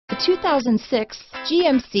The 2006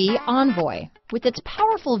 GMC Envoy. With its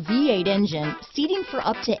powerful V8 engine, seating for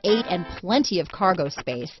up to 8 and plenty of cargo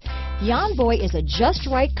space, the Envoy is a just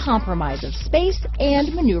right compromise of space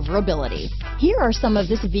and maneuverability. Here are some of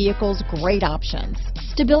this vehicle's great options: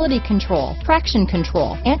 stability control, traction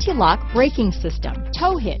control, anti-lock braking system,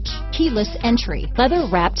 tow hitch, keyless entry,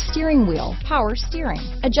 leather-wrapped steering wheel, power steering,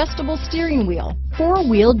 adjustable steering wheel,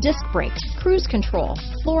 four-wheel disc brakes, cruise control,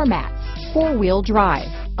 floor mats, four-wheel drive,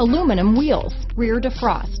 aluminum wheels, rear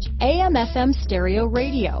defrost, AM/FM stereo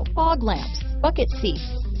radio, fog lamps, bucket seats,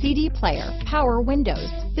 CD player, power windows.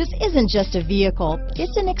 This isn't just a vehicle,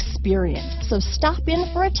 it's an experience. So stop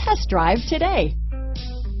in for a test drive today.